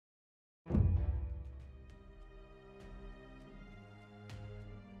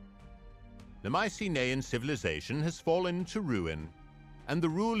The Mycenaean civilization has fallen to ruin, and the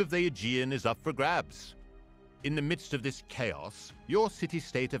rule of the Aegean is up for grabs. In the midst of this chaos, your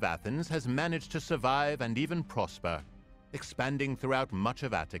city-state of Athens has managed to survive and even prosper, expanding throughout much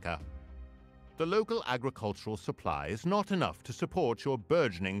of Attica. The local agricultural supply is not enough to support your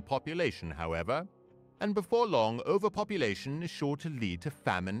burgeoning population, however, and before long, overpopulation is sure to lead to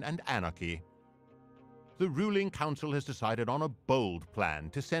famine and anarchy. The ruling council has decided on a bold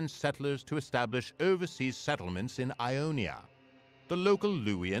plan to send settlers to establish overseas settlements in Ionia. The local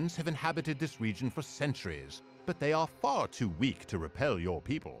Luwians have inhabited this region for centuries, but they are far too weak to repel your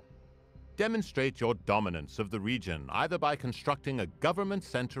people. Demonstrate your dominance of the region either by constructing a government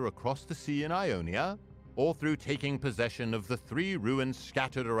center across the sea in Ionia, or through taking possession of the 3 ruins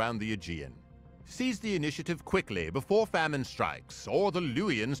scattered around the Aegean. Seize the initiative quickly before famine strikes, or the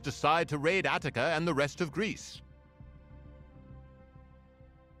Luwians decide to raid Attica and the rest of Greece.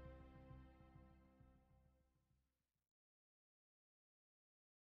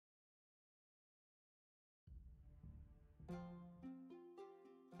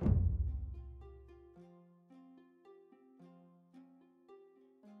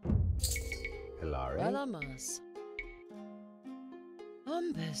 Hilari. Alamas.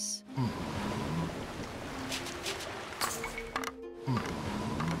 Umbus.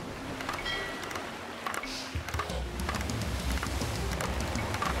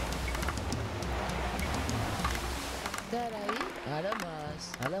 Darai. Alamas.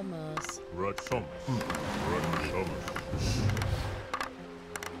 Alamas. Ratsomus.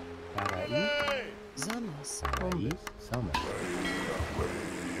 Darai. Zamas. Darai. Samus.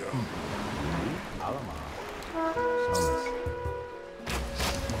 Alama. Samus.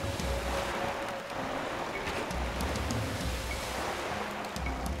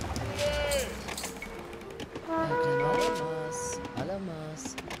 Alamas. Alamas.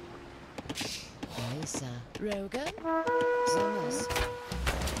 Aisa. Rogan. Zamas.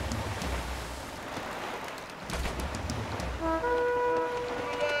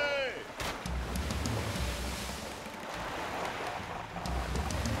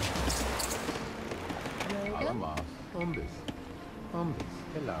 Alama. Umbus. Umbus.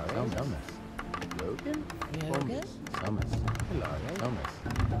 Hilari. Samus. Rogan. Rogan. Samus. Hilari. Samus.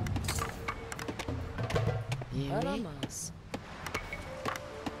 Alamas.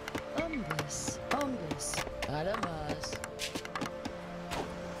 Umbus. Umbus. Alamas.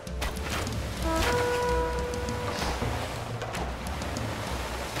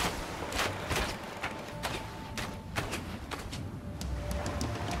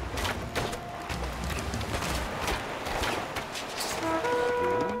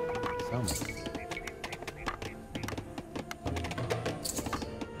 Samus.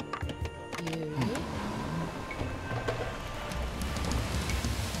 Yuri.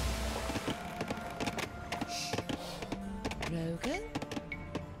 Rogan.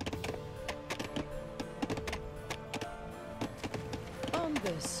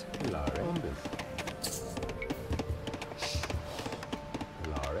 Umbus. Hilari. Umbus.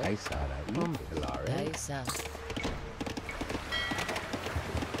 Hilari. Aisara. Hilari. Aisa.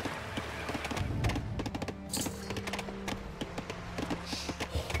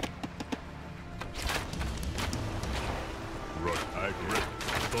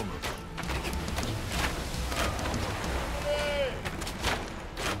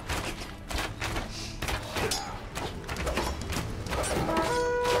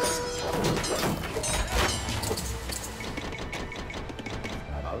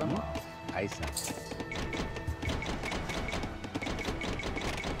 Alama. Aisa.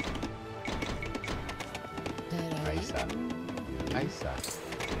 Darai. Aisa. Aisa.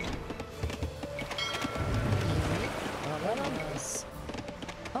 Yuri. Alamas.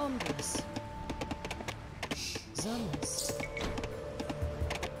 Umbus. Zamas.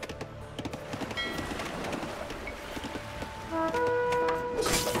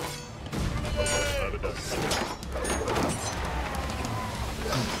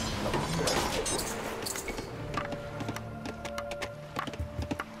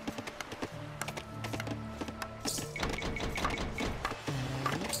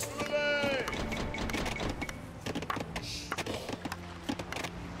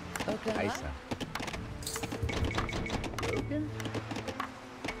 Okay. Aisa. Rogan.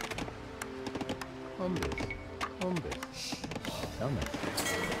 Umbus. Umbus. Samus.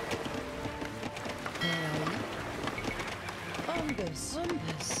 Darai. Umbus.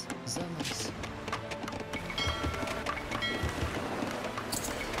 Umbus. Zamas.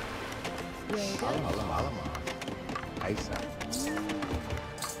 Rogan. Alama. Aisa.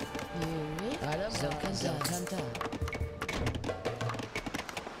 Yuri. Zokanta.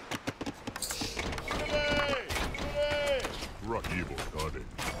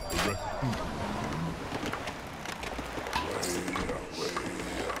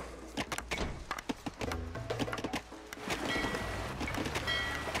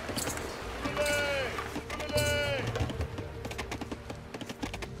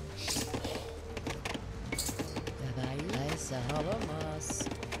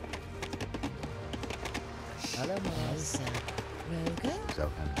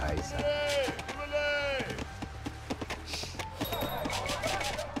 Zokan Paisa.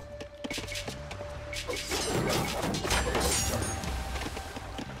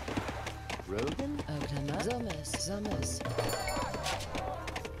 Rogan? Oklama. Zomas.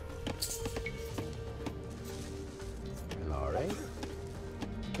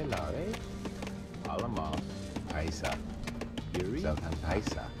 Pilare. Alamos. Paisa. Yuri. Zokan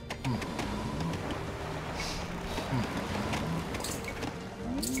Paisa.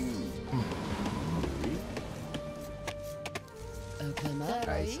 Oklama.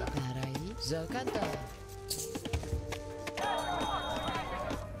 Paisa. Tarai. Zokanta.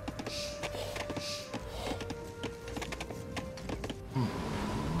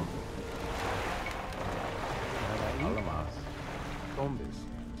 Alamos. Combis.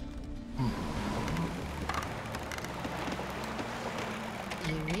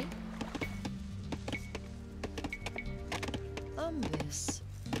 Yuri. Umbis.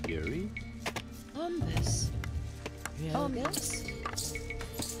 Yuri. Umbis. Umbis.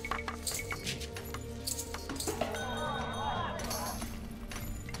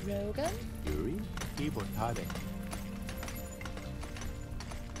 Rogan. Yuri. Ibotade.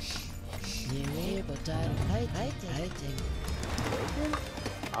 Yuri. Potato. Hiting.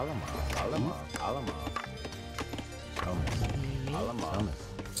 Alamos. Thomas. Yuri. Alamos.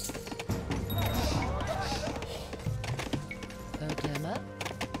 Oklama.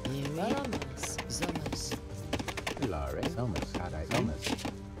 Yuri. Alamas. Zomas. Pilare. Thomas. Kadai. Thomas.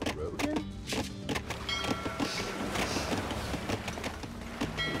 Rogan.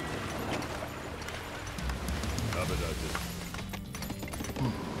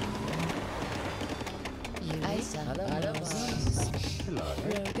 Yuri. Alamas.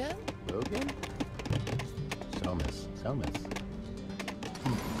 Pilare. Rogan. Rogan. Thomas.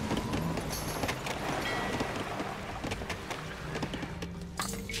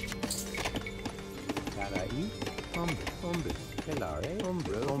 Kadai. Umbis. Pilare.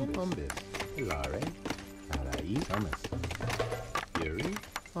 Umbis. Pilare. Kadai. Thomas. Yuri.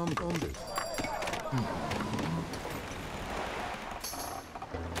 Umbis.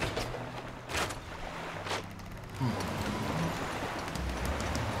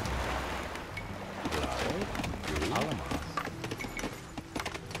 Pilare. Yuri. Alamos.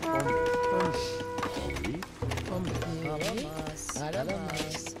 Yuri.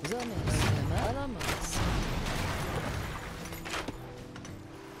 Alamas. Zomas. Oklama. Alamas.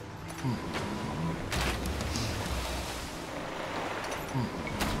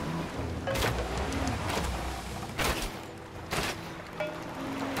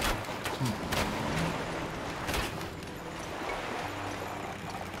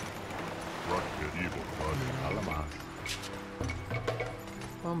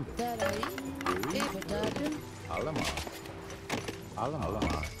 Alamos. Tarai. Potato. Alamos.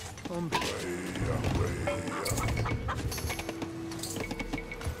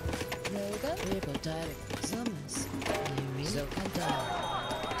 Rogan. Potato. Zomas. Yuri. Zokanta.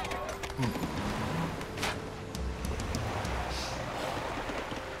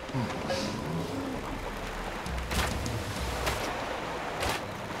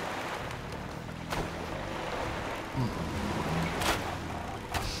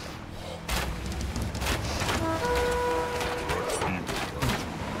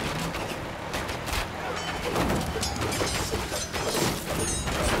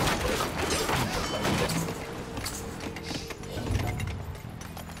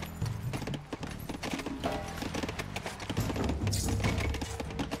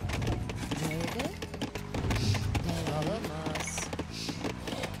 Rogan. Alamas.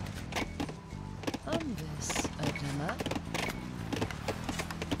 Umbis. Oklama.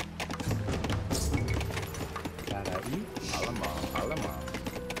 Kadai. Alamos.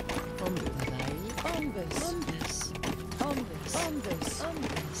 Tarai. Umbis.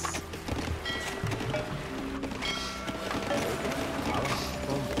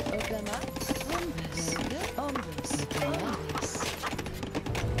 Oklama. Umbis. Umbis.